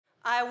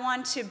I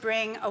want to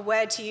bring a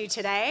word to you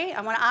today. I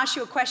want to ask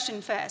you a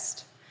question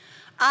first.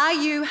 Are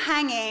you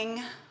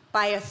hanging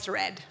by a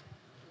thread?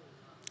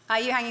 Are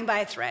you hanging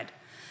by a thread?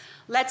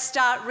 Let's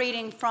start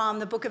reading from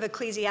the book of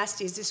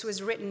Ecclesiastes. This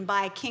was written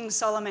by King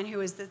Solomon, who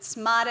was the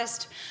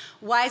smartest,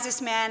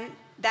 wisest man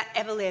that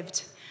ever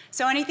lived.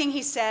 So anything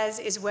he says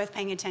is worth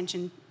paying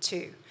attention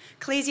to.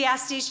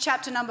 Ecclesiastes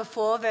chapter number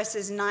 4,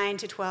 verses 9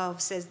 to 12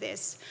 says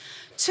this.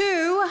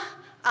 2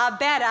 are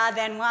better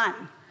than 1.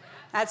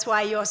 That's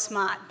why you're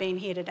smart being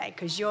here today,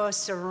 because you're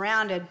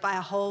surrounded by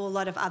a whole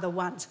lot of other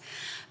ones.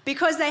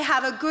 Because they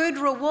have a good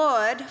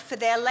reward for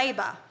their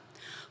labor.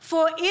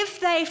 For if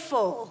they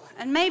fall,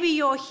 and maybe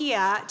you're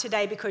here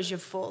today because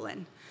you've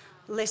fallen.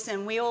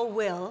 Listen, we all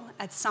will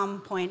at some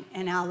point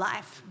in our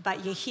life,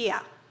 but you're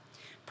here.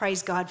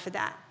 Praise God for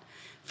that.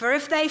 For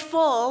if they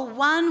fall,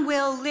 one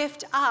will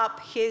lift up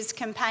his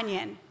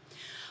companion.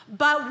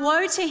 But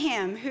woe to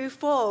him who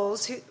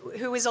falls,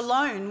 who is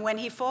alone when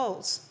he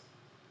falls,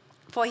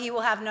 for he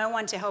will have no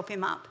one to help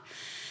him up.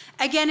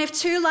 Again, if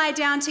 2 lie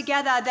down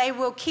together, they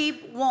will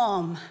keep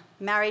warm.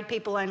 Married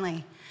people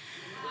only.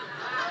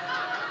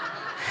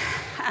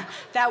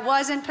 That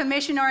wasn't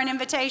permission or an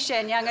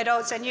invitation, young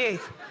adults and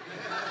youth.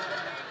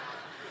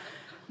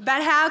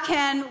 But how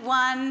can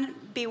one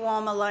be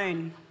warm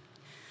alone?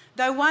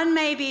 Though one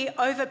may be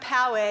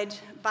overpowered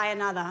by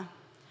another,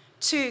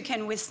 2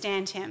 can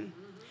withstand him.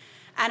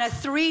 And a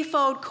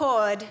 3-fold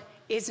cord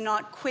is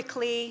not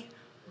quickly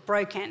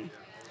broken.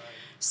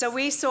 So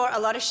we saw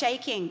a lot of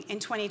shaking in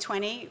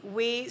 2020.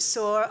 We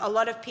saw a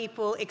lot of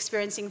people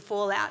experiencing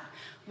fallout,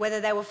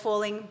 whether they were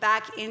falling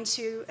back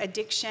into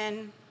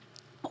addiction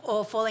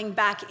or falling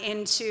back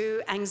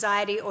into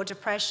anxiety or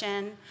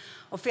depression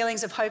or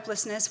feelings of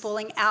hopelessness,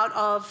 falling out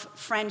of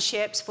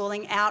friendships,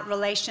 falling out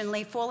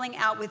relationally, falling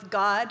out with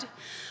God,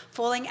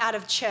 falling out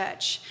of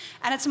church.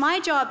 And it's my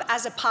job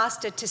as a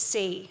pastor to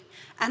see.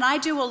 And I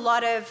do a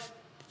lot of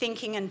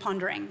thinking and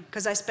pondering,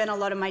 because I spent a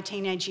lot of my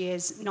teenage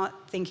years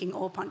not thinking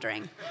or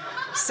pondering.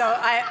 So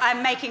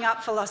I'm making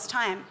up for lost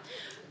time.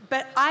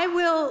 But I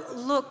will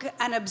look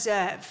and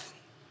observe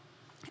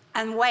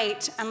and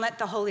wait and let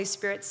the Holy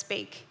Spirit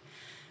speak.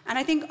 And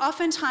I think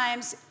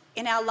oftentimes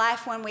in our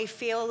life when we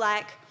feel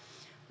like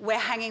we're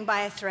hanging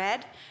by a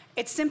thread,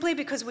 it's simply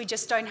because we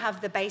just don't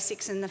have the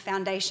basics and the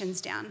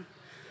foundations down.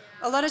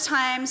 A lot of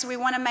times we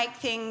want to make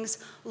things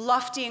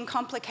lofty and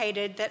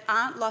complicated that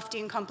aren't lofty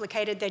and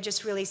complicated, they're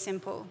just really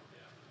simple.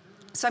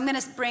 So I'm going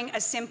to bring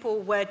a simple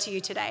word to you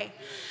today.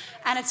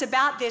 And it's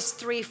about this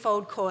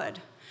 3-fold cord.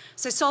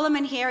 So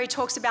Solomon here, he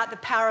talks about the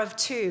power of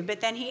 2,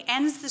 but then he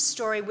ends the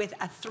story with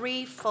a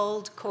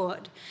 3-fold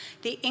cord,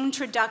 the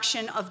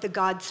introduction of the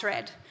God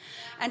thread.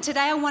 And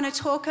today I want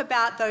to talk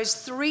about those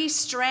 3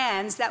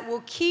 strands that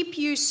will keep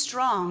you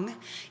strong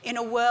in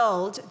a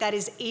world that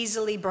is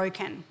easily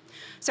broken.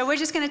 So we're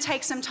just going to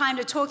take some time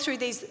to talk through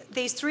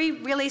these 3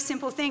 really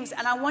simple things.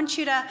 And I want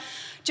you to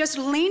just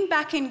lean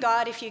back in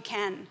God if you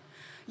can.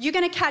 You're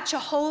going to catch a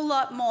whole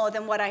lot more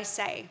than what I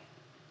say.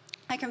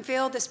 I can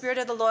feel the Spirit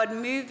of the Lord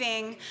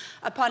moving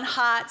upon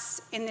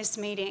hearts in this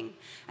meeting.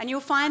 And you'll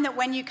find that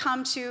when you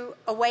come to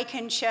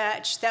Awaken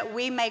Church, that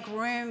we make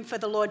room for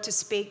the Lord to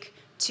speak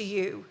to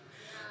you.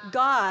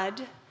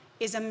 God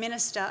is a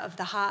minister of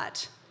the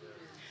heart.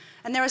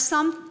 And there are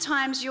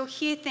sometimes you'll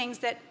hear things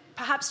that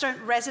perhaps don't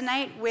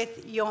resonate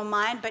with your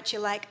mind, but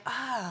you're like,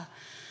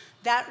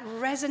 that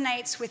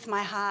resonates with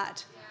my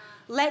heart.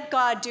 Let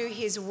God do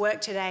his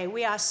work today.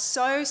 We are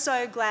so,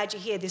 so glad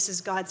you're here. This is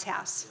God's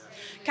house.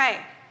 Okay,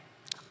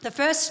 the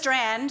first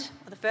strand,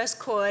 or the first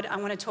cord I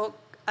want to talk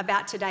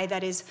about today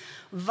that is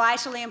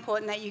vitally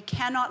important, that you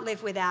cannot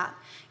live without,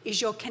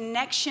 is your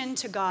connection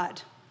to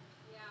God.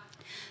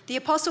 The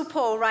Apostle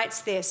Paul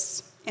writes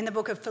this in the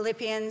book of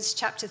Philippians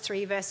chapter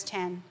 3, verse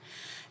 10,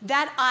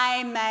 that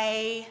I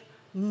may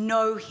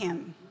know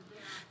him,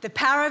 the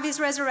power of his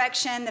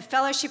resurrection, the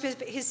fellowship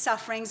of his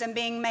sufferings, and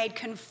being made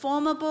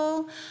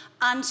conformable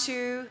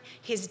unto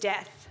his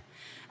death.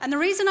 And the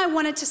reason I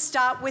wanted to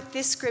start with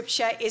this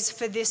scripture is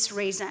for this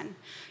reason.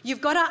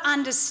 You've got to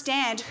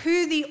understand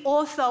who the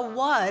author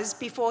was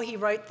before he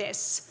wrote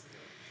this.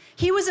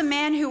 He was a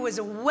man who was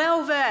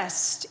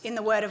well-versed in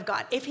the Word of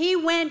God. If he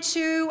went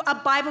to a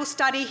Bible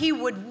study, he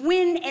would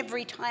win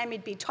every time.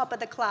 He'd be top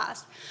of the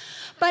class.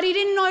 But he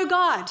didn't know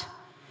God.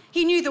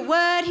 He knew the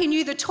Word, he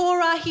knew the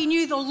Torah, he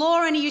knew the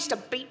law, and he used to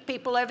beat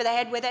people over the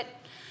head with it.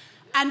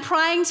 And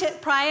prior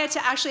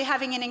to actually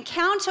having an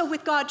encounter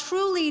with God,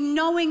 truly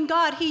knowing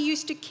God, he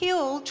used to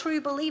kill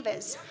true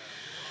believers.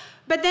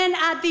 But then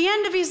at the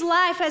end of his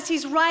life, as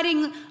he's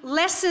writing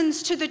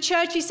lessons to the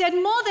church, he said,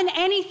 more than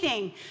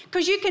anything,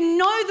 because you can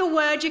know the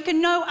Word, you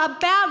can know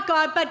about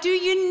God, but do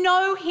you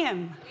know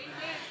him?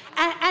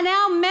 And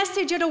our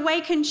message at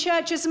Awaken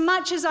Church, as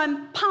much as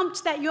I'm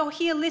pumped that you're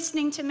here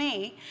listening to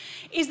me,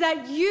 is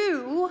that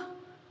you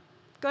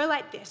go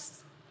like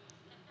this.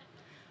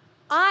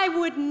 I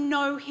would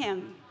know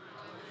him.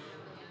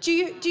 Do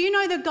you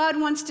know that God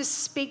wants to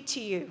speak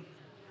to you?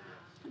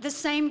 The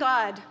same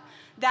God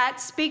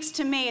that speaks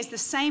to me is the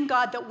same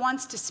God that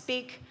wants to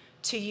speak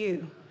to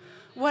you.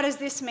 What does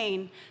this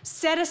mean?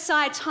 Set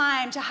aside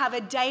time to have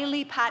a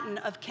daily pattern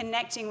of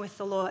connecting with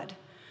the Lord.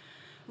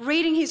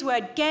 Reading his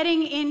word,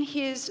 getting in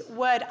his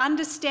word,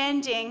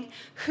 understanding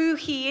who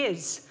he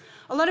is.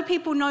 A lot of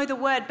people know the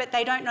word, but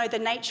they don't know the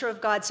nature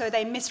of God, so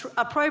they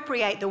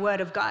misappropriate the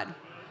word of God.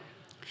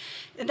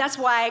 And that's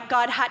why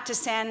God had to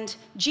send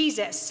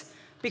Jesus,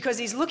 because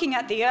he's looking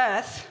at the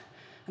earth,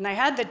 and they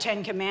had the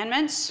 10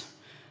 Commandments,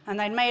 and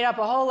they'd made up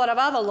a whole lot of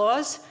other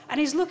laws, and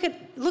he's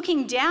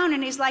looking down,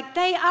 and he's like,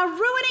 they are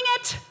ruining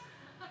it.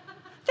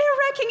 They're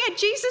wrecking it.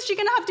 Jesus, you're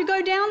going to have to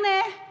go down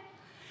there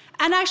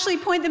and actually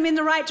point them in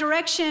the right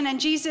direction. And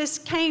Jesus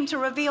came to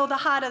reveal the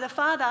heart of the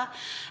Father.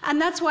 And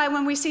that's why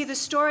when we see the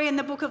story in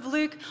the book of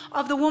Luke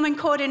of the woman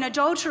caught in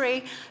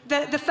adultery,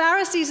 the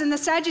Pharisees and the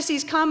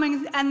Sadducees come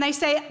and they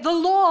say, the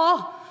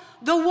law,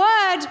 the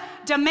word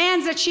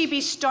demands that she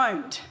be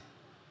stoned.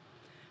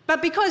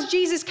 But because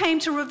Jesus came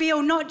to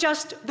reveal not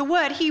just the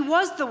word, he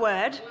was the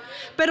word,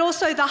 but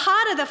also the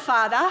heart of the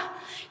Father,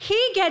 he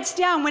gets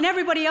down when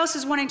everybody else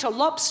is wanting to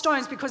lop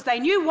stones because they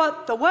knew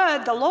what the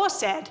word, the law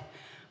said,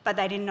 but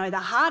they didn't know the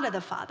heart of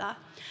the Father.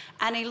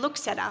 And he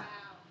looks at her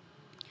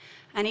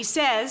and he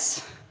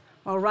says,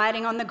 while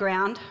writing on the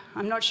ground,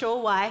 I'm not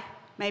sure why,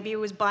 maybe he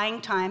was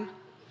buying time.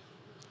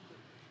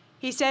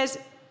 He says,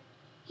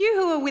 you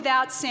who are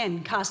without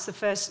sin, cast the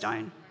first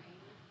stone.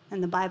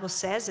 And the Bible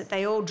says that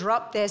they all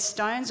dropped their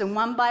stones and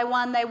one by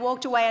one they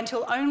walked away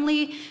until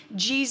only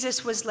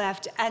Jesus was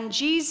left. And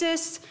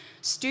Jesus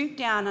stooped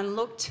down and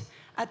looked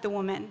at the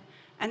woman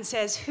and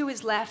says, who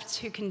is left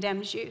who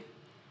condemns you?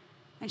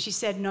 And she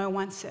said, no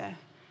one, sir. And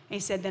he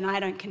said, then I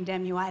don't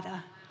condemn you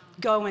either.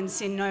 Go and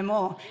sin no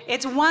more.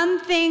 It's one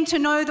thing to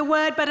know the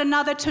word, but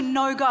another to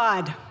know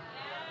God.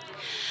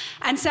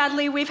 And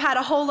sadly, we've had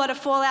a whole lot of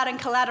fallout and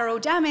collateral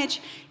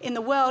damage in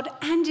the world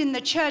and in the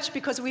church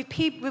because we've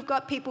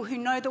got people who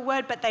know the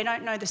word, but they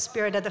don't know the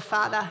Spirit of the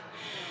Father.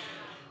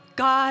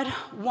 God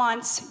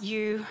wants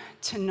you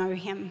to know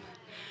him.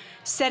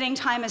 Setting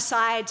time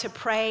aside to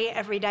pray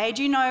every day.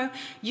 Do you know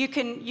you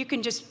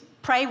can just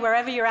pray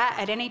wherever you're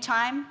at any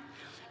time?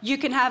 You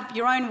can have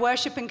your own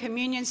worship and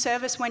communion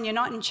service when you're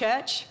not in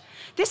church.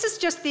 This is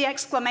just the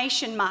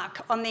exclamation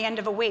mark on the end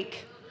of a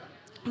week.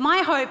 My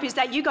hope is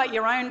that you got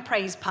your own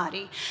praise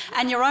party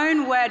and your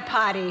own word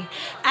party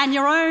and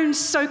your own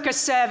soca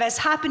service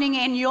happening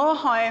in your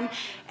home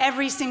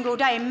every single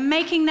day,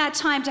 making that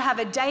time to have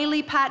a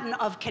daily pattern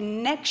of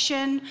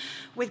connection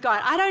with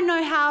God. I don't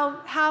know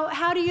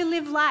how do you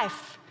live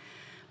life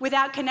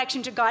without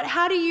connection to God?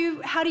 How do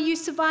you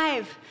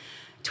survive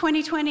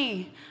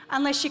 2020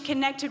 unless you're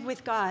connected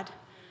with God?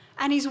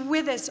 And he's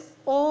with us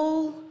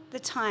all the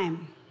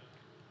time.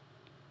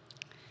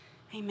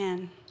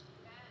 Amen.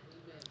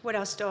 What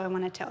else do I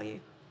want to tell you?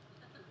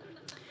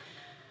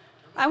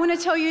 I want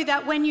to tell you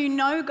that when you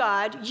know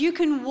God, you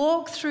can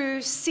walk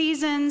through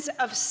seasons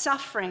of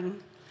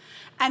suffering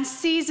and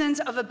seasons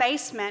of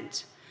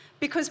abasement.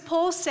 Because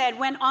Paul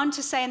went on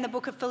to say in the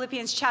book of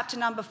Philippians chapter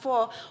number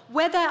 4,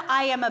 whether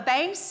I am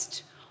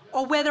abased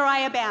or whether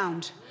I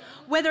abound,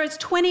 whether it's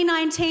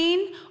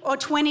 2019 or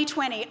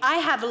 2020, I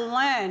have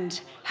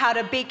learned how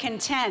to be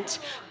content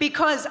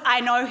because I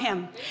know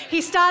him. He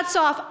starts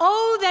off,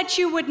 oh, that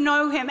you would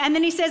know him. And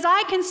then he says,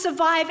 I can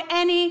survive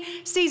any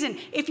season.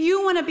 If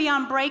you want to be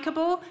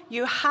unbreakable,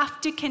 you have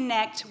to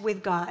connect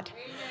with God.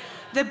 Amen.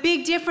 The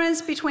big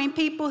difference between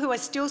people who are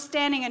still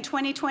standing in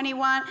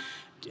 2021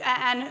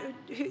 and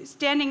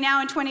standing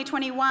now in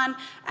 2021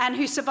 and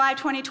who survived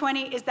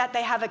 2020 is that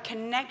they have a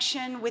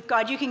connection with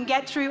God. You can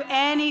get through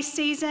any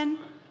season.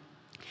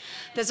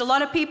 There's a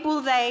lot of people,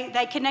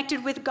 they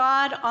connected with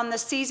God on the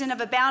season of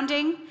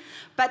abounding,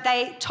 but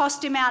they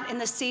tossed him out in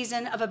the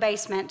season of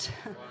abasement.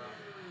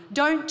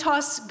 Don't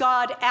toss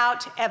God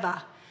out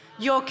ever.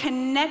 Your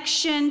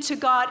connection to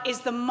God is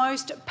the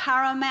most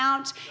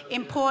paramount,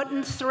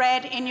 important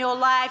thread in your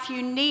life.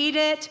 You need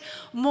it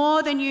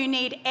more than you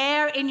need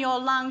air in your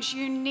lungs.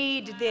 You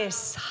need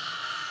this.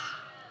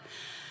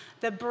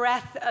 The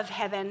breath of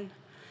heaven.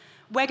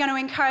 We're going to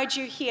encourage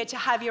you here to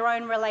have your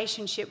own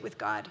relationship with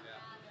God.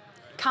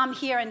 Come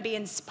here and be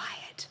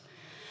inspired.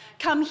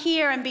 Come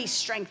here and be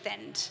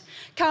strengthened.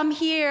 Come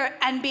here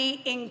and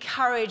be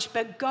encouraged,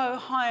 but go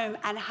home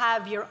and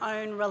have your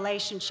own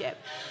relationship.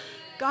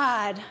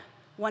 God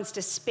wants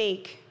to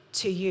speak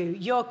to you.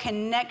 Your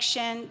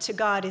connection to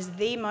God is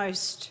the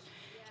most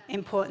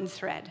important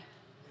thread.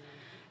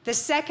 The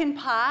second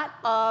part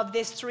of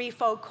this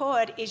threefold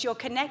cord is your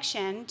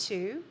connection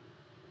to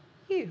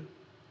you,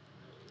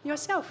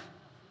 yourself.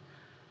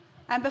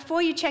 And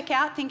before you check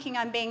out thinking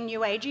I'm being new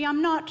agey,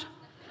 I'm not.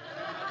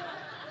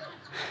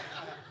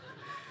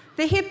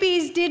 The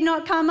hippies did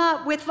not come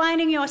up with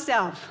finding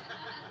yourself.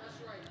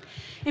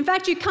 In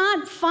fact, you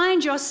can't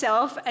find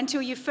yourself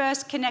until you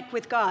first connect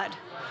with God,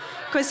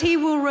 because he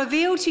will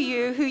reveal to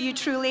you who you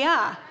truly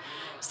are.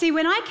 See,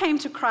 when I came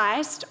to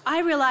Christ,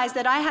 I realized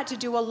that I had to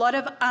do a lot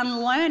of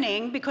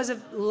unlearning because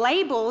of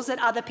labels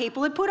that other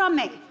people had put on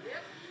me.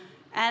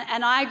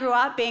 And I grew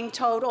up being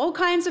told all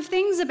kinds of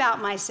things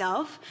about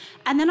myself.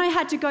 And then I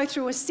had to go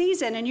through a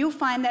season, and you'll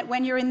find that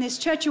when you're in this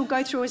church, you'll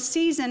go through a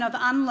season of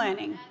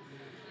unlearning,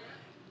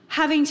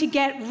 having to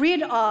get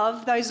rid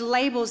of those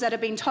labels that have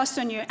been tossed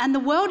on you. And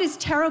the world is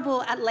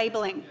terrible at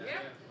labeling.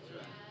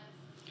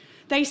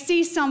 They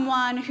see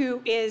someone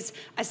who is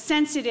a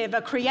sensitive,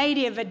 a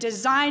creative, a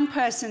design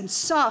person,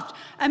 soft,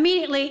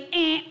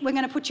 immediately, we're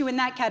going to put you in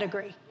that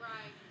category.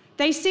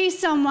 They see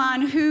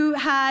someone who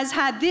has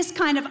had this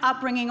kind of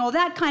upbringing or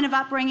that kind of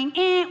upbringing,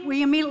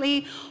 we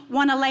immediately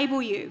want to label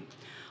you.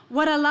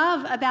 What I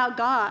love about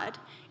God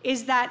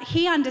is that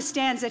he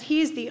understands that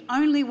he is the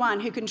only one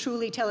who can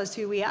truly tell us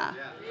who we are.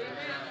 Yeah.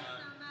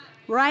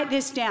 Write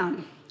this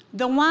down.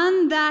 The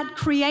one that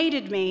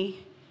created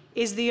me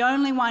is the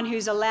only one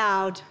who's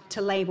allowed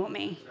to label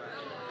me.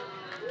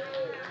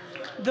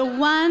 The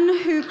one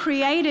who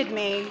created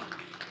me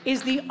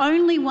is the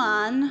only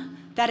one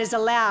that is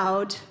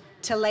allowed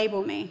to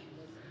label me.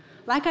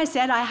 Like I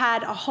said, I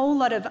had a whole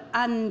lot of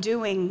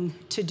undoing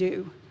to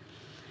do.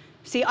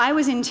 See, I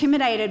was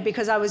intimidated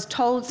because I was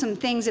told some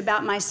things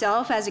about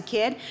myself as a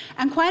kid,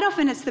 and quite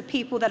often it's the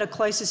people that are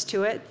closest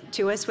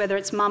to us, whether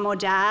it's mum or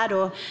dad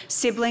or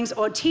siblings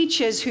or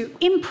teachers, who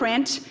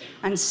imprint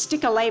and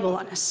stick a label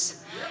on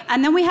us.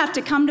 And then we have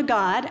to come to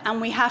God and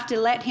we have to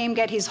let him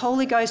get his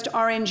Holy Ghost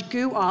orange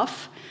goo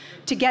off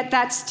to get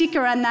that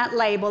sticker and that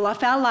label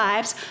off our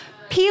lives,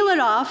 peel it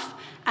off,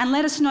 and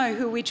let us know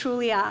who we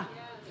truly are.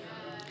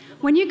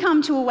 When you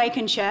come to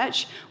Awaken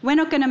Church, we're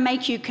not going to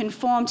make you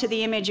conform to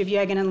the image of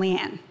Jürgen and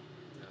Leanne.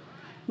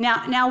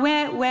 Now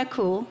we're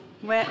cool.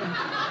 We're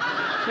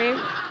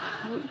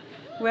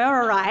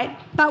all right,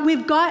 but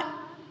we've got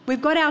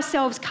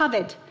ourselves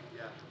covered.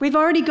 We've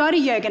already got a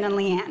Jürgen and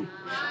Leanne.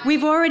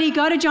 We've already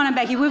got a John and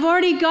Becky. We've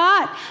already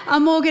got a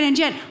Morgan and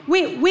Jen.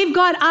 We've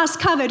got us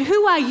covered.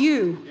 Who are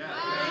you?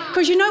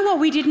 Because you know what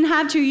we didn't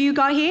have till you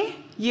got here?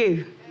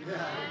 You.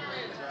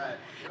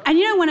 And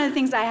you know one of the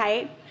things I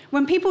hate?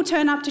 When people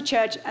turn up to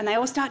church and they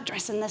all start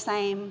dressing the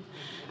same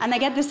and they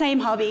get the same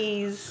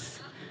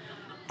hobbies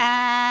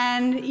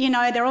and, you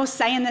know, they're all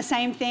saying the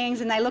same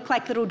things and they look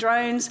like little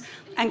drones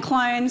and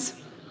clones.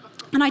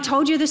 And I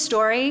told you the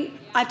story.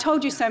 I've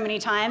told you so many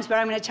times, but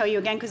I'm going to tell you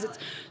again because it's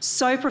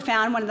so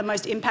profound, one of the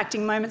most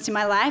impacting moments in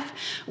my life.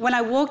 When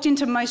I walked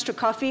into Mostra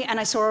Coffee and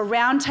I saw a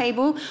round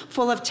table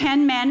full of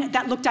 10 men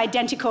that looked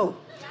identical.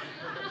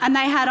 And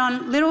they had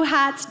on little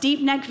hats, deep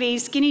neck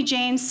V's, skinny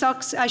jeans,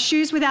 socks,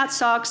 shoes without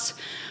socks,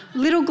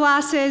 little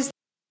glasses.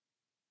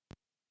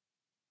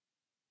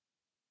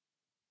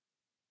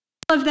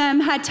 All of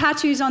them had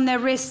tattoos on their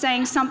wrists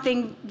saying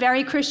something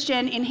very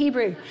Christian in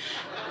Hebrew.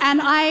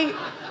 And I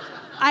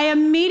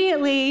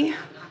immediately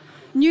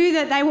knew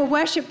that they were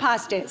worship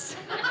pastors.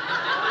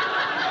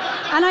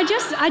 And I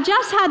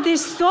just had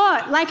this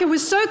thought, like it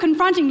was so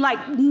confronting,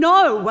 like,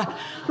 no.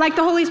 Like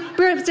the Holy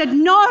Spirit said,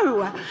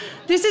 no,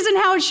 this isn't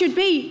how it should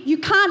be. You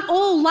can't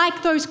all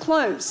like those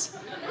clothes.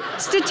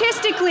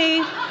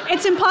 Statistically,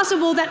 it's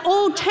impossible that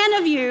all 10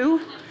 of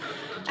you,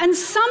 and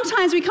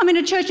sometimes we come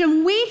into church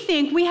and we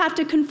think we have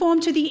to conform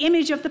to the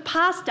image of the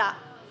pastor.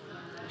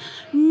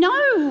 No.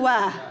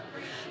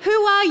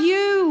 Who are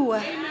you?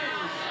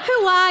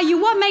 Who are you?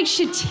 What makes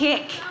you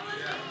tick?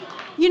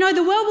 You know,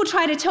 the world will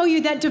try to tell you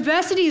that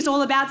diversity is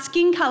all about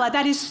skin color.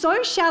 That is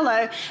so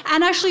shallow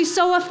and actually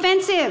so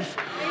offensive.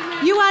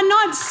 You are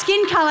not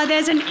skin color.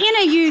 There's an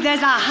inner you.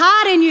 There's a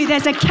heart in you.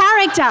 There's a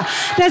character.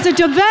 There's a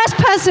diverse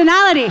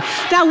personality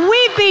that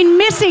we've been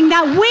missing,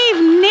 that we've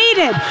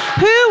needed.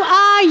 Who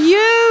are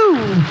you?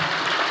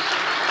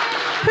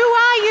 Who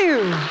are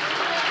you?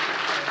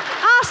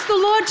 Ask the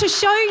Lord to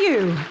show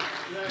you.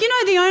 You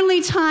know, the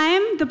only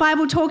time the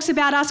Bible talks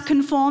about us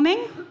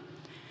conforming,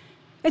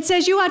 it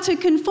says you are to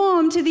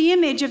conform to the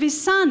image of his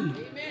Son.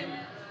 Amen.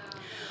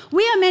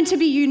 We are meant to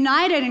be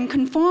united and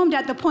conformed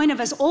at the point of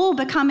us all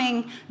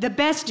becoming the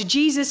best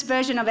Jesus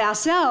version of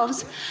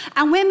ourselves.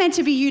 And we're meant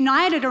to be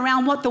united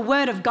around what the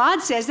Word of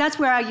God says. That's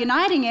where our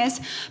uniting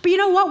is. But you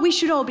know what? We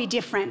should all be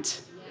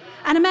different.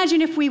 And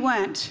imagine if we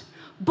weren't.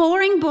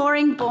 Boring,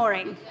 boring,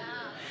 boring.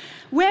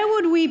 Where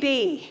would we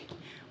be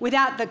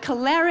without the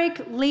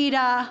choleric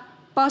leader,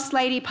 boss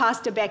lady,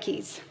 Pastor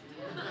Becky's?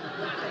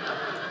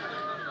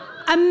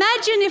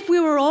 Imagine if we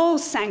were all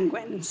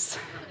sanguines.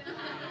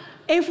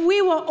 If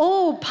we were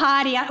all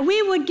partying,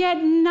 we would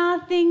get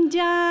nothing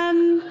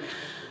done.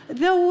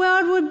 The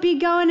world would be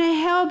going to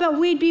hell, but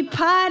we'd be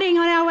partying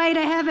on our way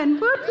to heaven.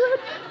 Whoop, whoop.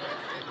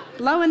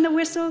 Blowing the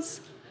whistles.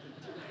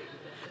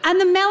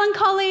 And the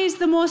melancholies,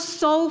 the more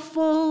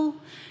soulful,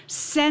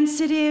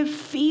 sensitive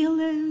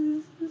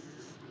feelers.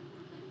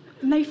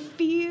 And they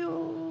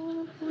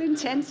feel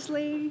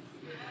intensely.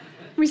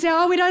 We say,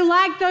 oh, we don't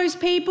like those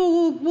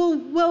people.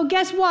 Well,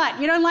 guess what?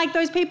 You don't like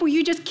those people,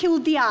 you just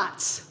killed the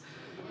arts.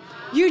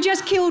 You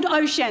just killed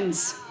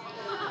oceans.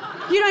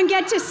 You don't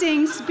get to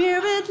sing,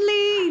 Spirit,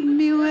 lead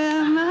me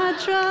where my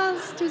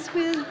trust is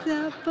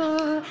without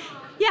boy.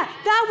 Yeah,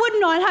 that would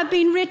not have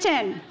been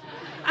written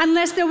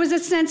unless there was a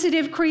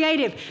sensitive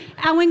creative.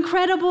 Our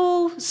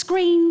incredible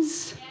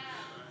screens,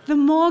 the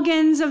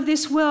Morgans of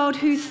this world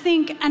who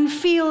think and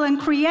feel and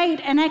create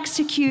and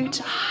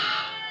execute.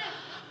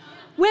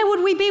 Where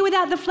would we be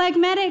without the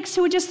phlegmatics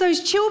who are just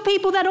those chill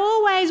people that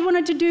always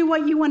wanted to do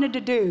what you wanted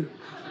to do?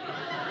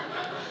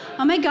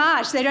 Oh my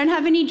gosh, they don't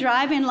have any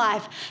drive in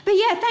life. But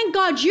yeah, thank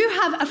God you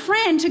have a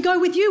friend to go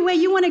with you where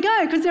you want to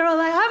go, because they're all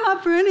like, I'm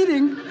up for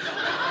anything.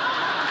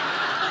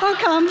 I'll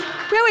come.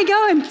 Where are we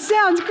going?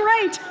 Sounds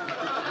great.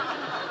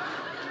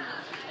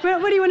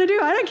 What do you want to do?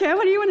 I don't care.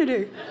 What do you want to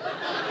do?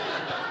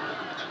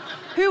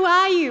 Who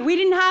are you? We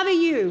didn't have a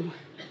you.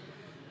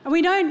 And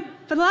we don't,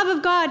 for the love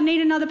of God,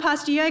 need another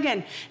Pastor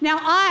Jürgen. Now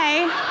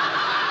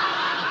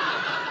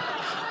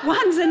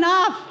one's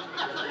enough.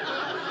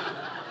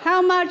 How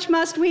much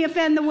must we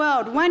offend the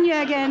world? One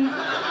Jürgen.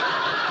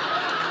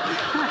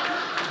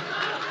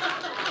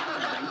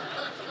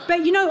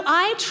 But you know,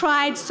 I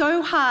tried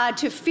so hard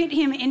to fit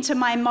him into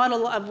my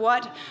model of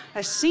what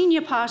a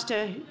senior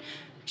pastor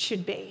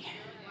should be.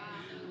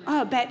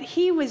 Oh, but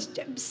he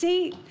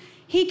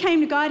came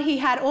to God, he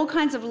had all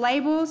kinds of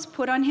labels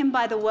put on him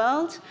by the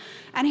world,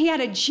 and he had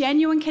a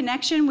genuine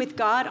connection with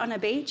God on a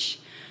beach,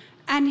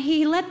 and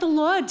he let the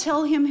Lord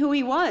tell him who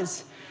he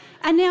was.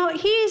 And now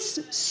he's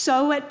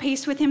so at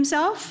peace with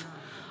himself.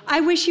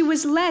 I wish he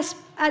was less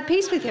at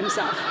peace with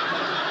himself.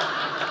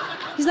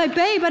 He's like,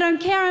 babe, I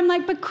don't care. I'm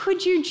like, but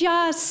could you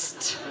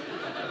just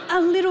a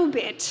little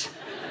bit?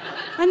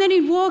 And then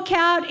he'd walk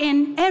out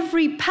in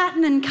every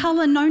pattern and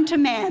color known to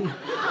man.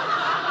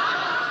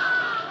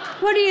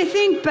 What do you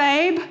think,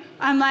 babe?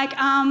 I'm like,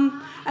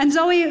 and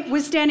Zoe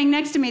was standing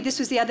next to me. This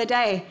was the other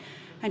day.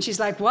 And she's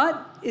like,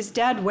 what is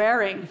Dad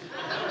wearing?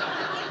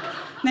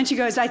 And then she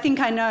goes, I think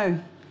I know.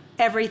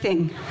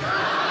 Everything.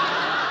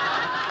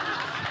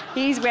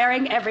 He's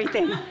wearing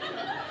everything.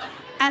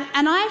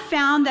 And I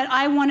found that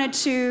I wanted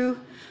to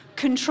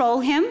control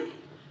him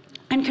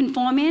and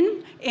conform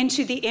him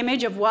into the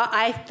image of what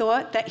I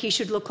thought that he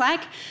should look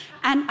like.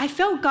 And I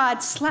felt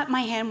God slap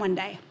my hand one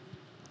day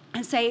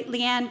and say,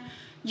 Leanne,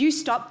 you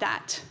stop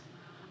that.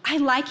 I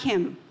like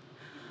him.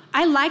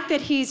 I like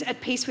that he's at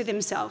peace with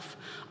himself.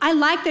 I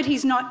like that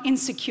he's not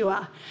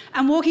insecure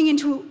and walking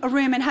into a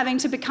room and having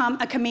to become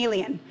a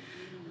chameleon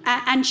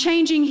and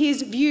changing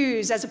his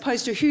views as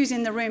opposed to who's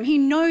in the room. He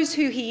knows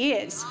who he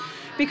is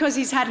because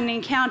he's had an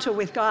encounter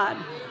with God.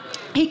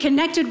 He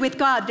connected with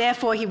God,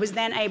 therefore he was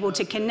then able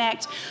to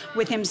connect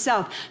with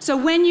himself. So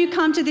when you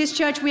come to this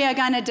church, we are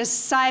going to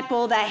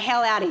disciple the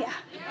hell out of you,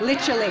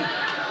 literally.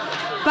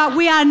 But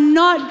we are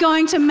not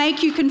going to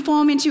make you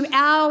conform into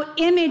our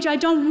image. I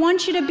don't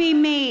want you to be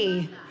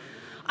me.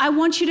 I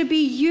want you to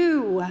be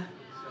you.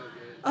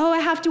 Oh, I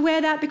have to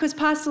wear that because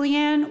Pastor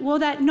Leanne wore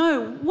that.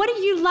 No, what do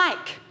you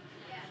like?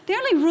 The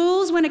only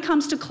rules when it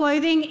comes to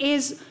clothing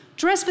is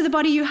dress for the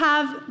body you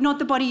have, not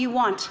the body you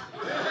want.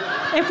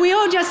 If we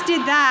all just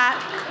did that,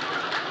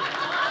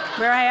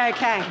 we're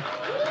A-okay.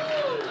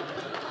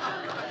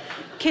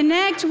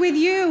 Connect with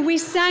you. We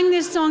sang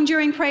this song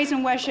during praise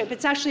and worship.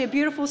 It's actually a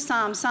beautiful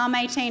psalm, Psalm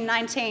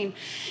 18:19.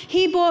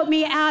 He brought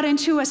me out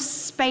into a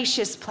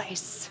spacious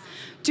place.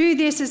 Do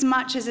this as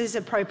much as is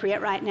appropriate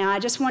right now. I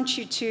just want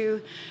you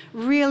to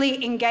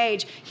really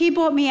engage. He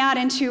brought me out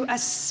into a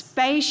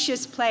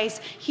spacious place.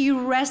 He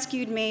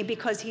rescued me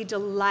because he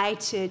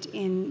delighted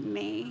in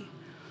me.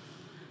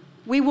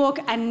 We walk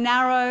a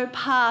narrow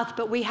path,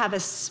 but we have a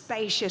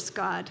spacious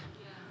God.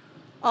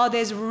 Oh,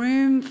 there's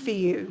room for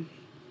you.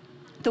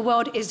 The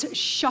world is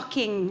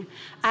shocking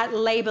at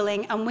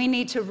labeling, and we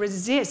need to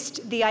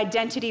resist the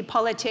identity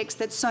politics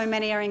that so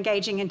many are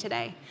engaging in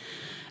today.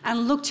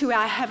 And look to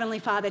our Heavenly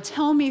Father.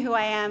 Tell me who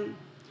I am.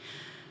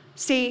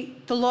 See,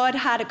 the Lord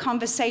had a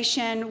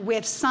conversation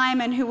with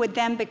Simon, who would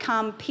then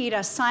become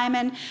Peter.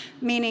 Simon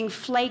meaning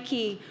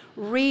flaky,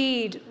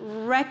 reed,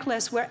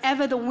 reckless.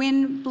 Wherever the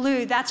wind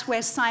blew, that's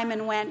where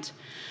Simon went.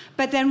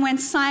 But then when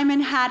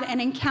Simon had an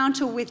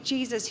encounter with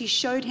Jesus, he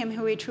showed him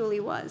who he truly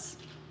was.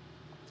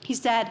 He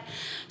said,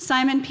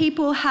 Simon,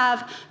 people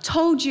have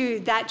told you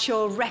that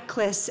you're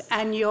reckless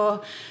and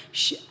you're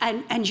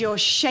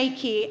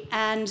shaky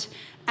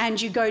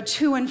and you go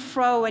to and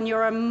fro and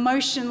you're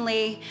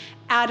emotionally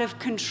out of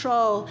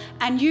control,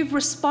 and you've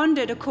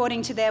responded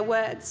according to their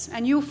words,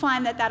 and you'll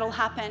find that that'll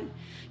happen.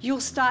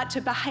 You'll start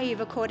to behave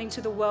according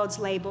to the world's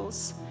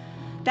labels.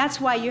 That's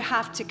why you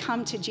have to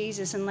come to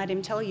Jesus and let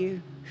him tell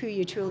you who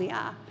you truly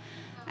are.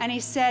 And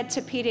he said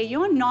to Peter,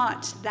 you're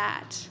not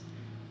that.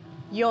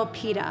 You're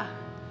Peter.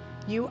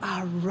 You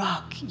are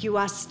rock. You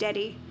are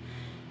steady.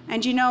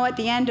 And you know, at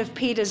the end of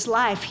Peter's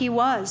life, he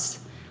was.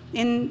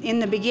 In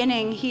the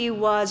beginning, he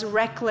was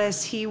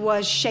reckless. He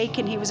was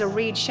shaken. He was a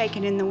reed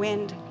shaken in the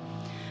wind.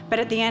 But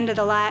at the end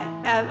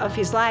of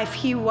his life,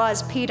 he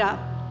was Peter,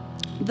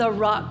 the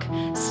rock,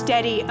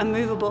 steady,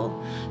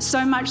 immovable,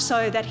 so much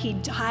so that he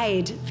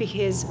died for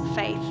his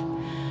faith.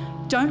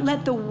 Don't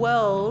let the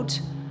world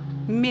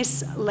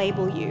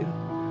mislabel you.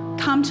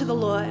 Come to the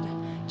Lord.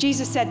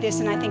 Jesus said this,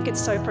 and I think it's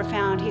so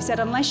profound. He said,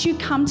 unless you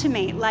come to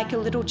me like a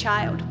little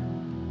child,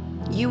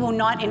 you will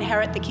not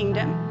inherit the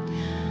kingdom.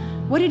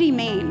 What did he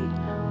mean?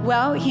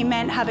 Well, he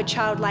meant have a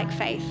childlike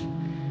faith.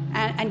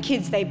 And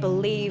kids, they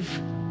believe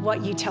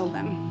what you tell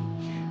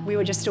them. We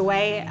were just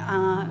away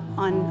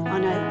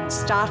on a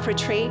staff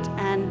retreat,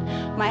 and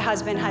my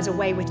husband has a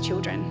way with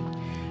children.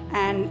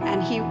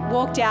 And he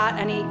walked out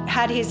and he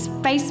had his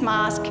face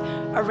mask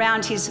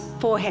around his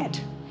forehead.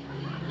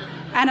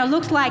 And he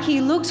looked like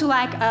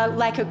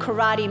a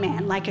karate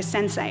man, like a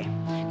sensei,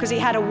 because he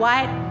had a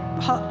white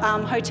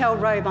hotel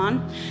robe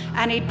on,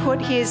 and he'd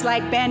put his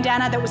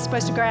bandana that was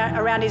supposed to go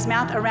around his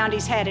mouth around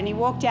his head. And he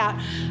walked out,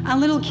 and a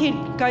little kid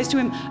goes to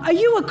him, "Are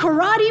you a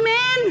karate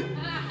man?"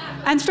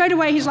 And straight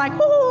away he's like,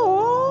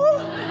 "Oh,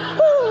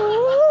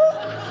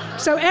 oh."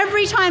 So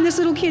every time this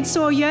little kid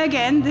saw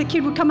Jürgen, the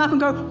kid would come up and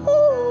go,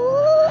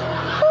 "Oh,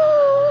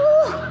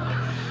 oh."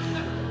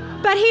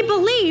 But he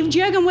believed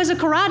Jürgen was a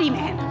karate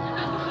man.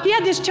 He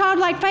had this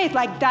childlike faith,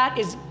 like that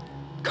is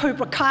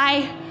Cobra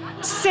Kai,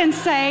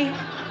 sensei.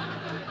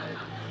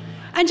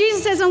 And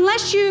Jesus says,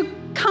 unless you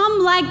come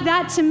like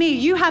that to me,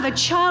 you have a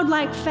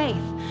childlike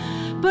faith.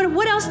 But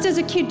what else does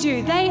a kid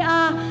do? They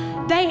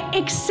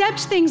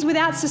accept things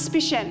without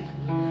suspicion.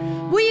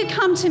 Will you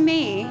come to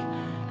me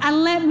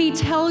and let me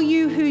tell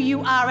you who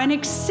you are and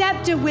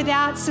accept it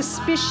without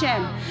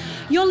suspicion?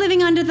 You're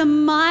living under the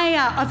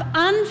mire of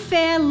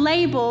unfair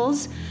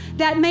labels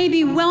that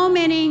maybe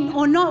well-meaning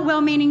or not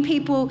well-meaning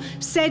people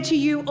said to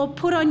you or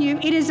put on you.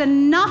 It is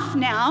enough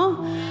now.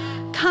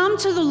 Come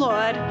to the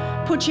Lord,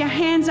 put your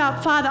hands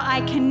up. Father,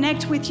 I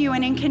connect with you,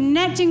 and in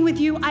connecting with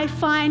you, I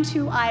find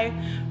who I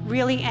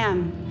really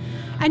am.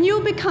 And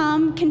you'll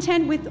become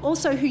content with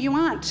also who you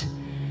aren't.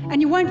 And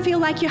you won't feel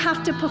like you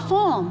have to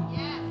perform.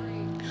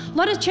 A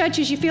lot of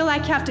churches, you feel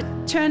like you have to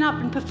turn up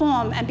and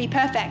perform and be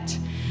perfect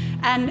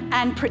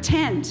and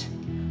pretend.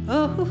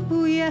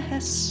 Oh,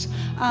 yes,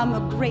 I'm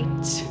a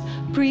great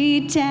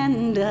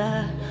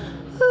pretender.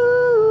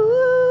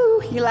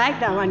 Ooh, you like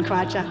that one,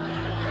 Kwacha?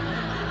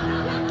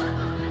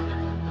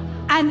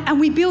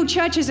 And we build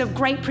churches of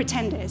great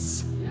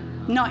pretenders.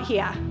 Not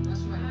here.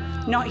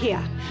 Not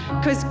here.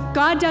 Because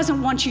God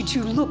doesn't want you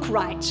to look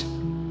right.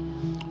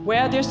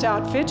 Wear this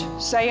outfit,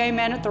 say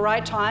amen at the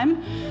right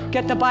time,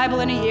 get the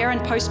Bible in a year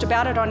and post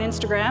about it on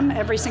Instagram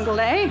every single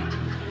day.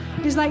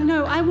 He's like,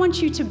 no, I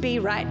want you to be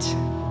right.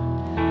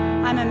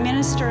 I'm a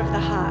minister of the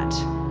heart.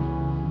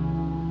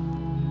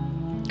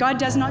 God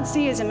does not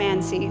see as a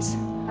man sees,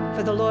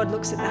 for the Lord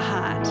looks at the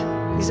heart.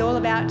 He's all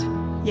about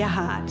your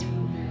heart.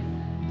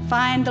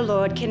 Find the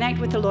Lord, connect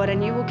with the Lord,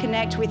 and you will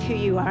connect with who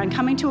you are. And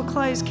coming to a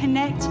close,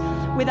 connect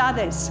with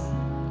others.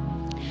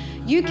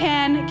 You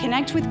can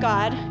connect with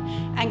God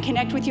and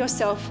connect with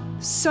yourself.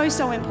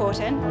 So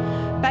important.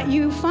 But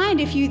you find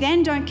if you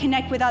then don't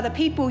connect with other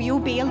people, you'll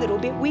be a little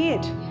bit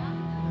weird.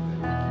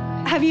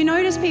 Have you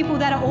noticed people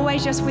that are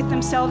always just with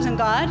themselves and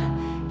God?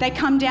 They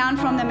come down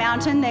from the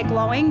mountain, they're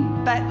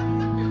glowing, but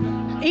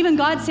even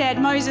God said,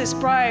 Moses,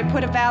 bro,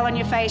 put a veil on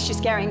your face, you're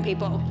scaring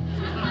people.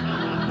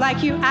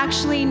 Like, you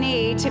actually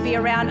need to be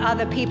around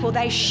other people.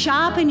 They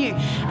sharpen you.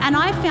 And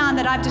I found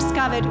that I've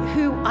discovered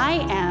who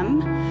I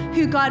am,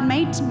 who God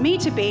made me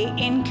to be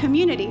in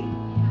community.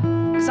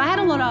 Because I had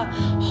a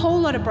whole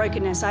lot of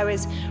brokenness. I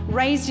was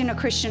raised in a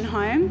Christian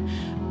home,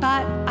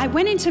 but I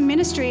went into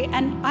ministry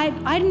and I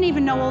didn't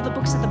even know all the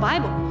books of the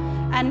Bible.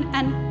 And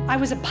I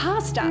was a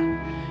pastor.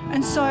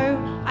 And so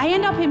I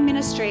end up in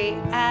ministry,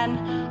 and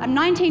I'm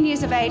 19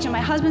 years of age, and my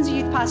husband's a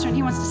youth pastor, and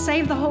he wants to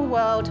save the whole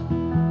world.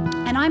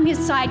 And I'm his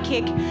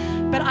sidekick,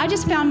 but I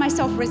just found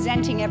myself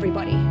resenting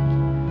everybody.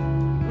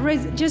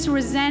 Just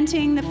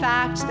resenting the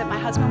fact that my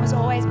husband was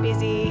always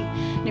busy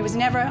and he was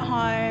never at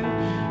home,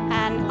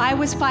 and I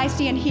was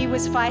feisty and he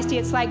was feisty.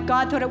 It's like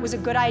God thought it was a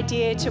good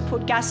idea to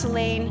put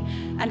gasoline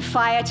and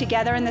fire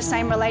together in the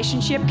same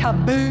relationship.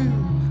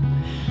 Kaboom!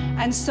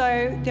 And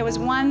so there was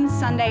one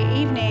Sunday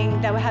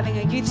evening, they were having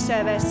a youth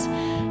service,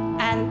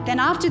 and then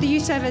after the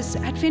youth service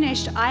had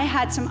finished, I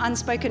had some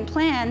unspoken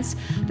plans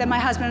that my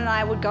husband and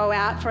I would go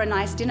out for a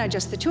nice dinner,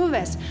 just the two of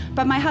us.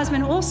 But my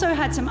husband also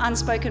had some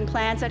unspoken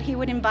plans that he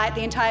would invite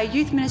the entire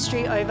youth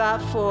ministry over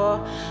for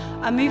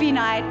a movie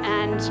night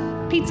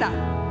and pizza.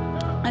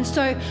 And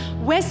so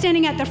we're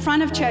standing at the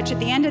front of church at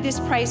the end of this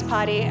praise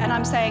party, and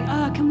I'm saying,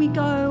 oh, can we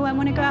go? I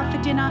want to go out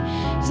for dinner.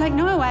 He's like,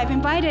 no, I've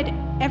invited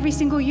every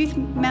single youth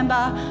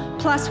member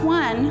plus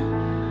one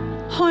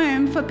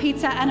home for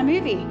pizza and a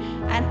movie.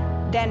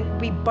 And then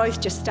we both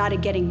just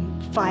started getting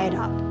fired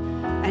up.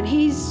 And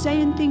he's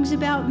saying things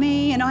about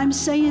me, and I'm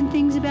saying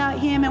things about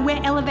him, and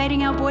we're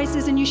elevating our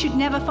voices, and you should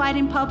never fight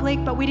in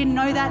public, but we didn't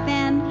know that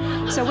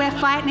then. So we're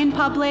fighting in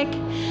public.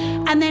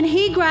 And then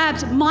he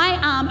grabs my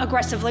arm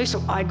aggressively,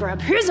 so I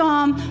grab his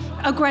arm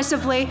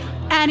aggressively,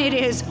 and it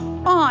is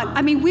on.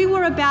 I mean, we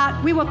were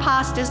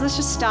pastors, let's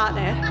just start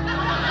there.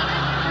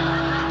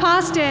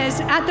 Pastors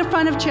at the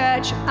front of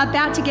church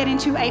about to get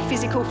into a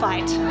physical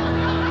fight.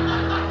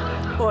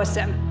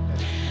 Awesome.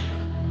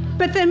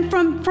 But then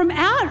from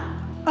out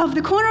of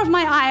the corner of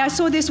my eye, I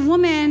saw this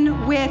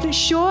woman with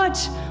short,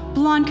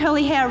 blonde,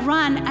 curly hair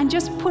run and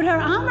just put her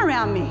arm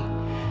around me.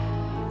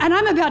 And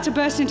I'm about to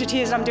burst into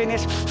tears. I'm doing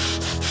this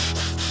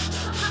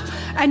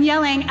and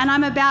yelling, and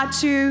I'm about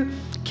to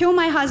kill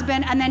my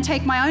husband and then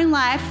take my own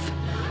life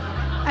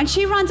And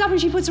she runs up and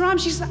she puts her arm.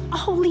 She's like,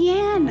 oh,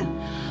 Leanne,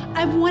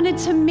 I've wanted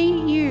to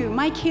meet you.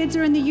 My kids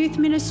are in the youth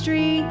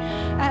ministry.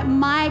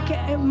 Mike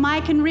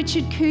and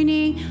Richard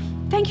Cooney.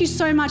 Thank you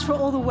so much for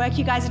all the work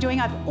you guys are doing.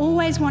 I've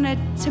always wanted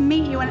to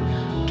meet you.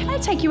 And can I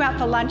take you out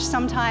for lunch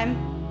sometime?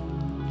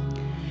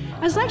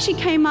 I was like, she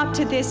came up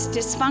to this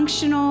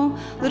dysfunctional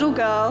little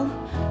girl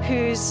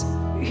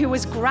who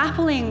was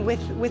grappling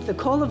with the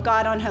call of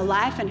God on her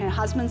life and her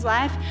husband's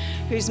life,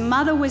 whose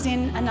mother was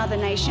in another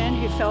nation,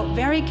 who felt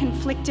very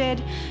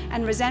conflicted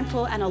and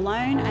resentful and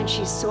alone, and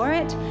she saw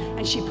it,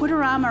 and she put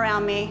her arm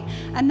around me,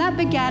 and that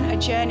began a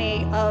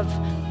journey of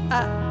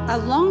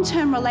a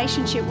long-term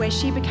relationship where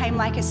she became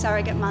like a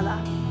surrogate mother.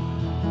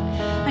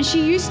 And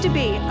she used to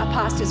be a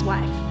pastor's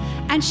wife,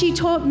 and she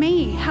taught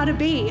me how to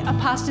be a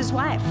pastor's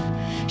wife.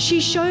 She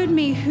showed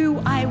me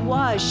who I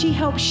was. She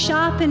helped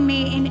sharpen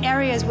me in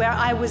areas where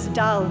I was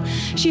dull.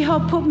 She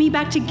helped put me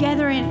back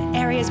together in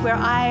areas where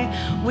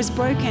I was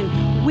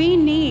broken. We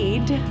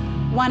need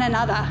one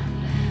another.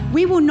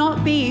 We will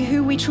not be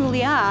who we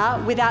truly are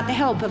without the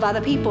help of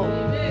other people.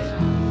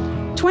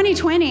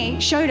 2020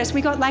 showed us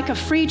we got like a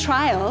free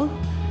trial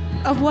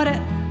of what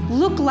it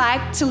looked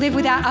like to live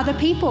without other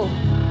people.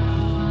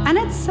 And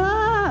it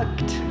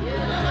sucked.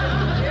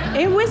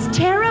 It was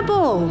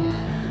terrible.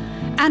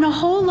 And a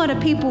whole lot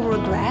of people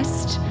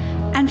regressed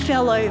and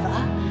fell over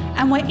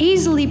and were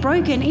easily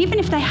broken, even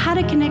if they had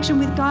a connection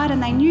with God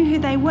and they knew who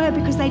they were,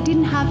 because they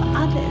didn't have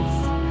others.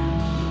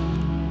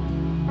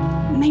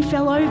 And they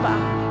fell over.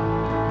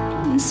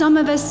 And some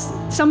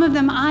of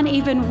them aren't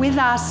even with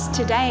us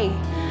today.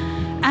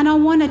 And I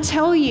want to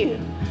tell you,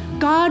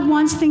 God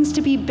wants things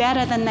to be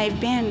better than they've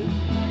been.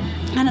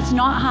 And it's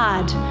not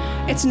hard.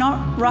 It's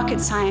not rocket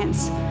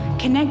science.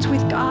 Connect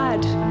with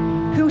God.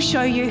 He'll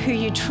show you who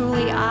you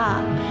truly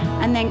are,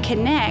 and then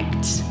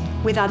connect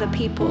with other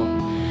people.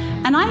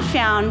 And I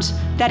found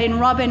that in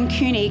Robin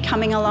Cooney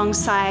coming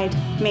alongside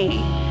me,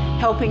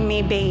 helping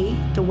me be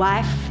the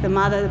wife, the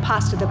mother, the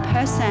pastor, the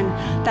person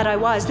that I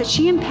was, that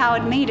she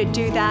empowered me to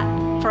do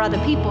that for other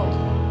people.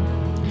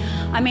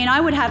 I mean,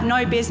 I would have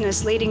no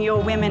business leading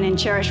your women in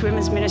Cherish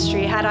Women's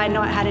Ministry had I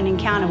not had an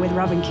encounter with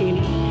Robin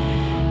Cooney.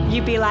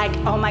 You'd be like,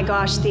 oh my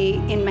gosh, the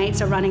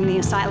inmates are running the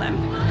asylum.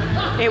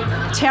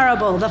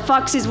 Terrible. The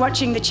fox is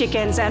watching the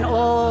chickens and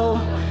all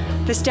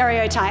the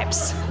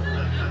stereotypes.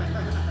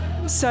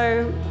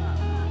 So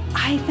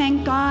I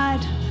thank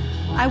God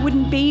I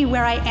wouldn't be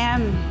where I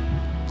am.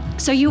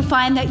 So you'll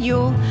find that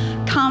you'll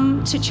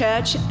come to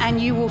church and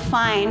you will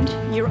find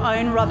your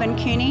own Robin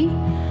Cooney,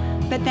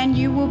 but then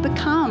you will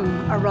become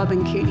a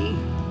Robin Cooney.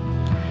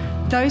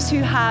 Those who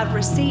have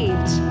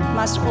received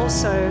must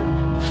also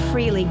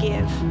freely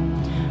give.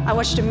 I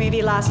watched a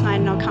movie last night,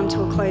 and I'll come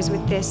to a close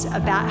with this,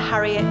 about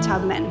Harriet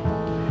Tubman.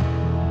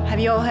 Have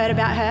you all heard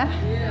about her?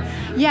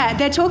 Yes. Yeah,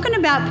 they're talking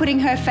about putting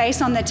her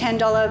face on the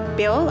 $10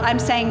 bill. I'm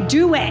saying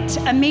do it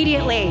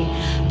immediately.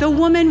 The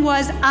woman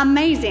was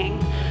amazing.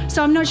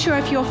 So I'm not sure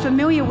if you're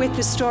familiar with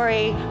the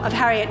story of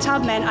Harriet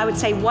Tubman. I would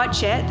say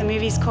watch it. The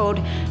movie's called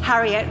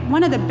Harriet,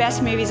 one of the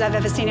best movies I've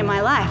ever seen in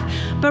my life.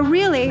 But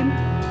really,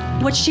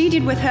 what she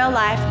did with her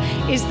life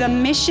is the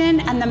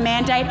mission and the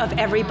mandate of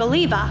every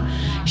believer.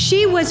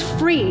 She was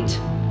freed.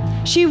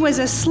 She was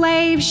a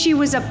slave. She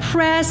was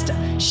oppressed.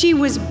 She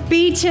was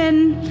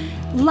beaten.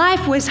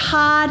 Life was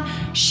hard.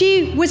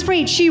 She was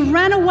freed. She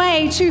ran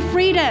away to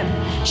freedom.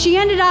 She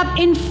ended up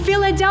in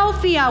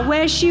Philadelphia,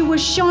 where she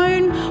was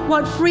shown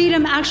what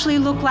freedom actually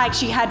looked like.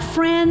 She had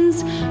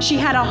friends. She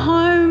had a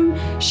home.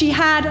 She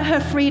had her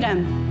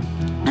freedom.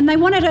 And they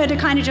wanted her to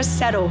kind of just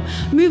settle,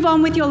 move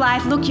on with your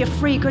life. Look, you're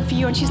free, good for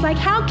you. And she's like,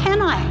 how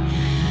can I?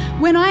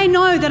 When I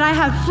know that I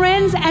have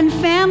friends and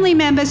family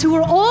members who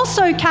are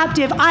also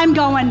captive, I'm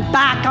going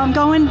back. I'm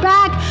going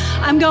back.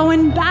 I'm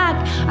going back.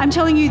 I'm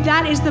telling you,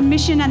 that is the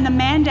mission and the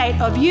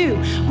mandate of you.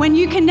 When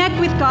you connect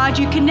with God,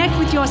 you connect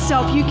with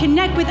yourself, you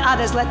connect with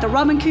others. Let the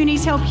Robin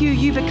Cooneys help you.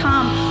 You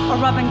become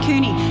a Robin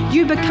Cooney.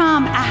 You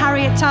become a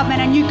Harriet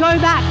Tubman, and you go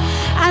back.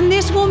 And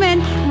this woman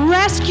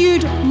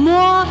rescued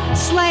more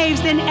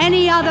slaves than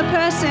any other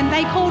person.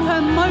 They called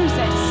her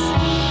Moses.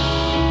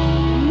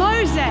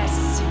 Moses.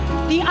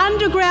 The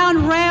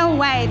Underground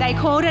Railway, they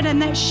called it,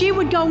 and that she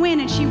would go in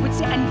and she would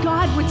say, and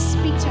God would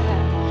speak to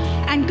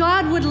her, and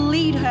God would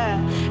lead her,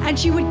 and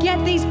she would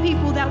get these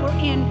people that were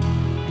in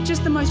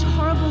just the most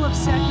horrible of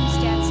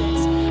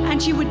circumstances,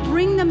 and she would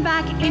bring them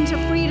back into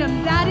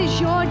freedom. That is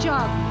your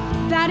job.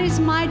 That is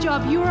my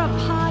job. You're a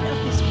part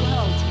of this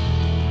world.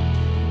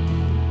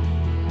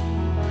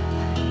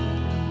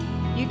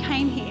 You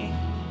came here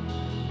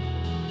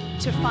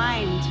to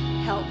find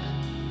help,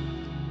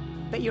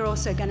 but you're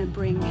also going to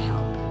bring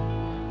help.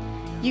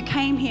 You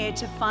came here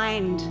to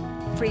find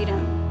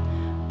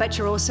freedom, but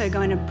you're also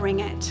going to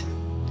bring it.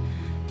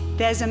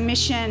 There's a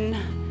mission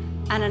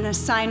and an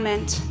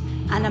assignment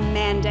and a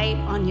mandate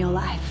on your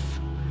life.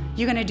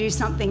 You're going to do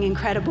something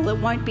incredible. It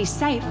won't be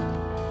safe,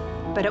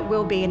 but it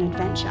will be an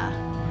adventure.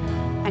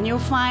 And you'll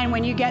find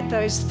when you get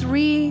those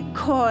 3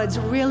 chords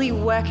really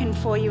working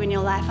for you in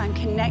your life, I'm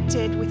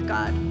connected with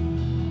God.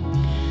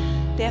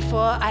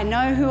 Therefore, I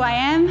know who I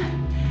am,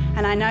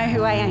 and I know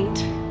who I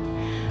ain't.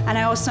 And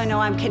I also know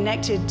I'm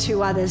connected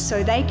to others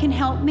so they can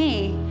help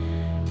me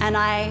and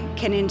I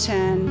can in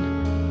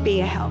turn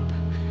be a help.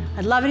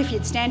 I'd love it if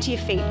you'd stand to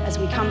your feet as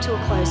we come to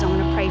a close. I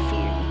want to pray for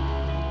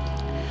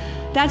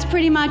you. That's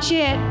pretty much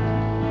it.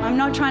 I'm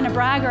not trying to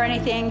brag or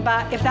anything,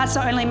 but if that's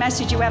the only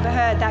message you ever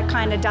heard, that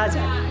kind of does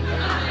it.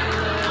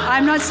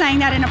 I'm not saying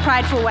that in a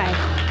prideful way.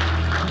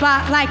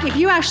 But like if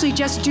you actually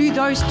just do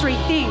those 3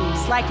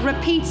 things, like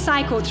repeat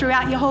cycle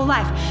throughout your whole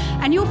life,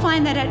 and you'll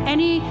find that at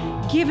any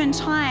given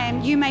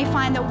time, you may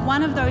find that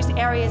one of those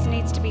areas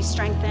needs to be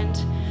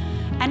strengthened.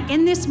 And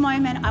in this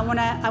moment, I want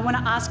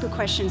to ask a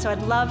question. So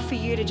I'd love for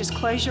you to just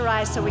close your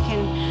eyes so we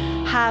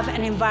can have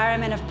an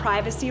environment of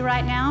privacy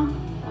right now.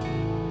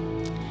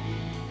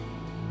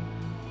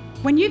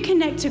 When you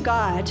connect to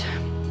God,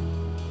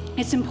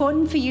 it's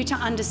important for you to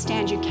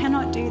understand you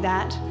cannot do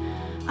that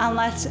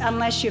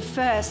unless you've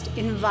first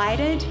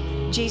invited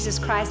Jesus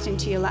Christ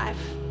into your life.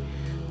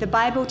 The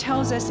Bible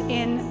tells us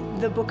in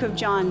the book of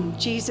John,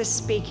 Jesus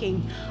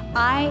speaking,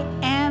 I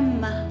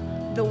am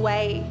the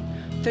way,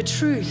 the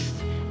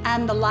truth,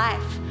 and the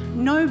life.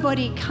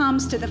 Nobody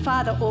comes to the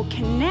Father or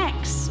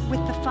connects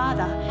with the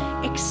Father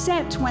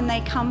except when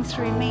they come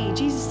through me.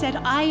 Jesus said,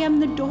 I am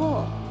the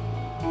door.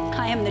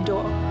 I am the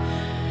door.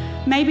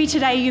 Maybe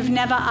today you've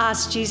never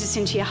asked Jesus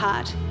into your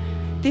heart.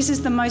 This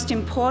is the most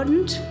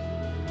important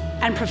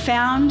and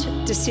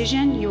profound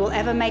decision you will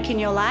ever make in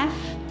your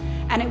life,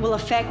 and it will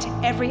affect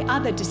every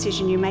other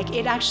decision you make.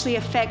 It actually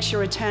affects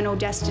your eternal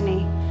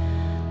destiny.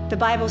 The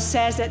Bible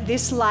says that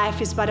this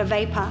life is but a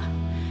vapor.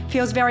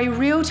 Feels very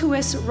real to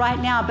us right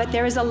now, but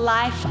there is a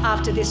life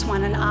after this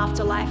one, an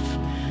afterlife.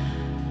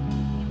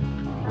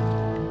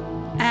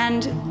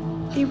 And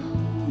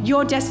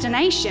your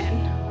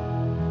destination,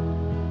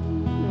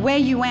 where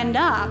you end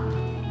up,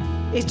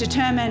 is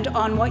determined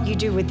on what you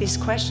do with this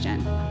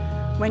question.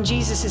 When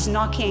Jesus is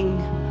knocking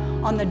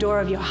on the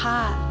door of your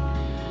heart,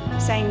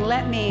 saying,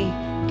 let me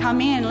come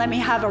in, let me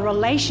have a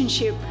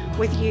relationship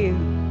with you.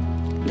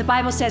 The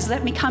Bible says,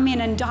 let me come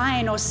in and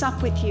dine or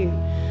sup with you.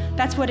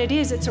 That's what it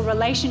is. It's a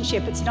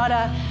relationship. It's not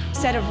a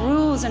set of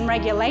rules and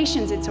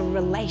regulations. It's a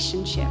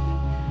relationship.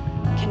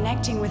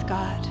 Connecting with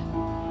God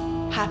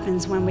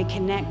happens when we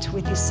connect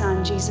with His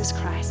Son, Jesus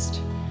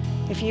Christ.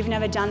 If you've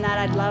never done that,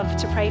 I'd love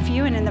to pray for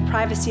you. And in the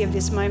privacy of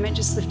this moment,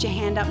 just lift your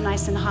hand up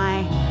nice and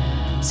high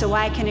so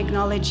I can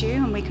acknowledge you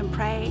and we can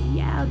pray.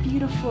 Yeah,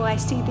 beautiful. I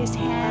see this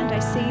hand. I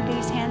see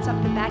these hands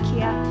up the back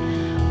here.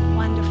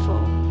 Wonderful.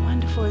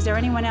 Wonderful. Is there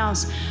anyone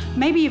else?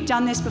 Maybe you've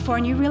done this before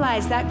and you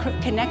realize that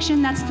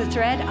connection, that's the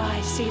thread. Oh,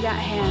 I see that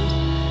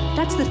hand.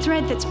 That's the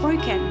thread that's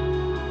broken.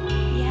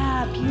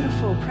 Yeah,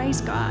 beautiful. Praise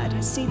God.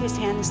 I see this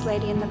hand, this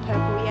lady in the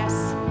purple. Yes.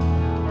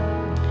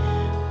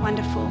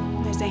 Wonderful.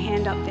 There's a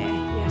hand up there.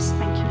 Yes,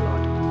 thank you,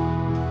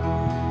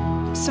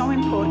 Lord. So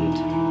important.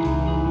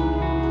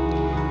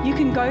 You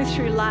can go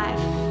through life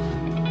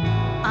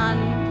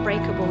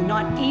unbreakable,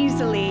 not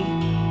easily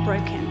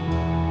broken,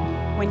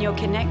 when you're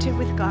connected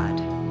with God,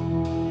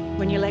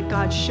 when you let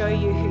God show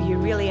you who you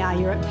really are.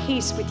 You're at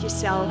peace with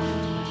yourself.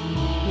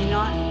 You're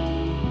not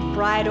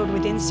bridled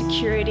with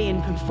insecurity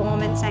and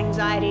performance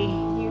anxiety.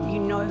 You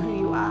know who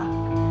you are.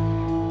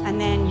 And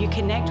then you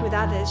connect with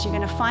others. You're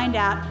going to find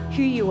out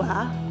who you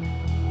are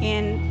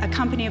in a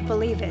company of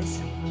believers.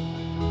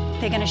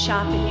 They're going to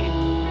sharpen you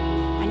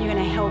and you're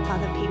going to help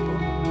other people.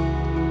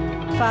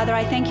 Father,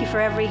 I thank you for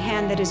every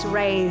hand that is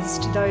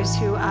raised, those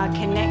who are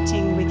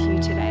connecting with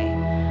you today.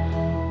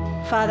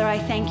 Father, I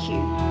thank you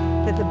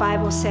that the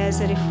Bible says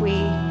that if we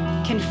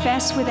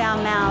confess with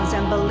our mouths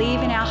and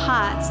believe in our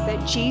hearts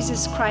that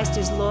Jesus Christ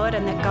is Lord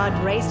and that God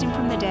raised him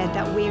from the dead,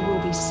 that we will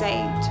be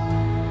saved.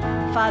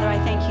 Father, I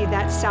thank you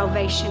that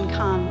salvation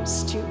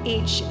comes to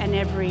each and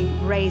every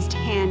raised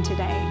hand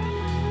today,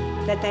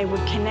 that they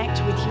would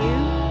connect with you,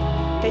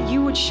 that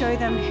you would show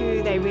them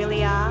who they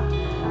really are,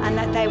 and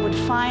that they would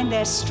find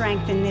their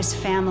strength in this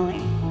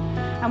family.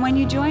 And when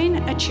you join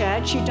a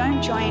church, you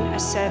don't join a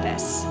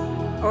service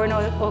or an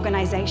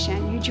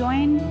organization. You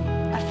join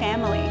a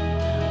family.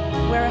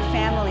 We're a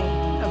family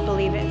of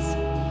believers.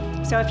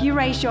 So if you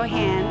raised your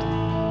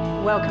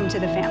hand, welcome to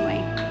the family.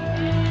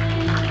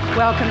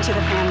 Welcome to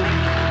the family.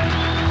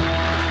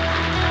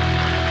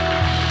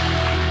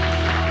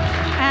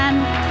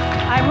 And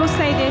I will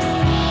say this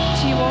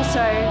to you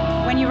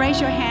also, when you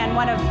raise your hand,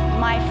 one of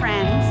my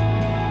friends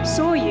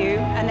saw you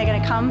and they're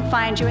going to come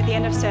find you at the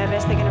end of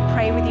service. They're going to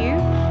pray with you,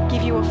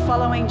 give you a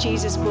Following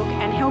Jesus book,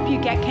 and help you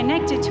get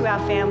connected to our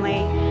family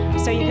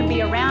so you can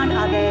be around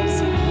others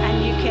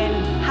and you can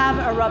have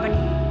a Robin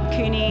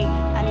Cooney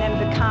and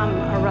then become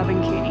a Robin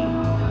Cooney.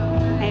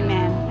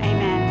 Amen,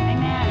 amen,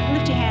 amen.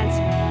 Lift your hands.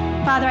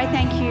 Father, I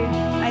thank you.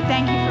 I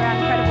thank you for our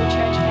incredible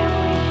church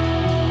family.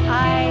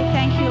 I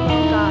thank you,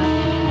 Lord God,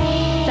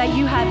 that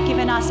you have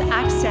given us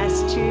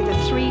access to the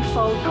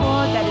threefold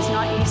cord that is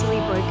not easily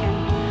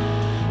broken.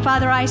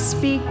 Father, I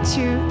speak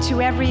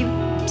to every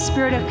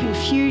spirit of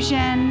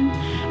confusion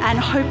and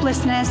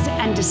hopelessness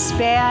and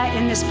despair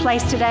in this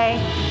place today.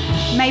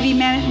 Maybe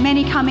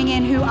many coming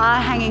in who are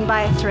hanging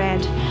by a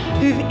thread,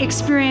 who've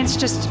experienced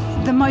just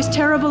the most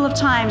terrible of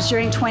times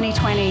during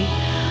 2020.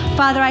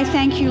 Father, I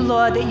thank you,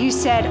 Lord, that you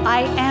said,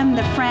 I am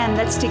the friend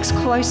that sticks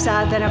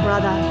closer than a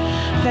brother,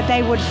 that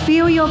they would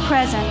feel your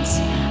presence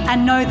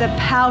and know the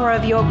power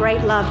of your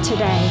great love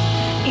today.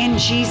 In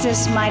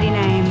Jesus' mighty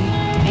name,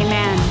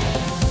 amen.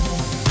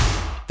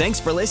 Thanks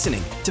for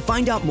listening. To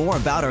find out more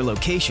about our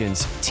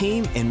locations,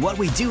 team, and what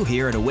we do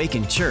here at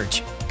Awaken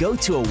Church, go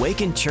to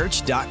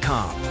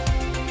awakenchurch.com.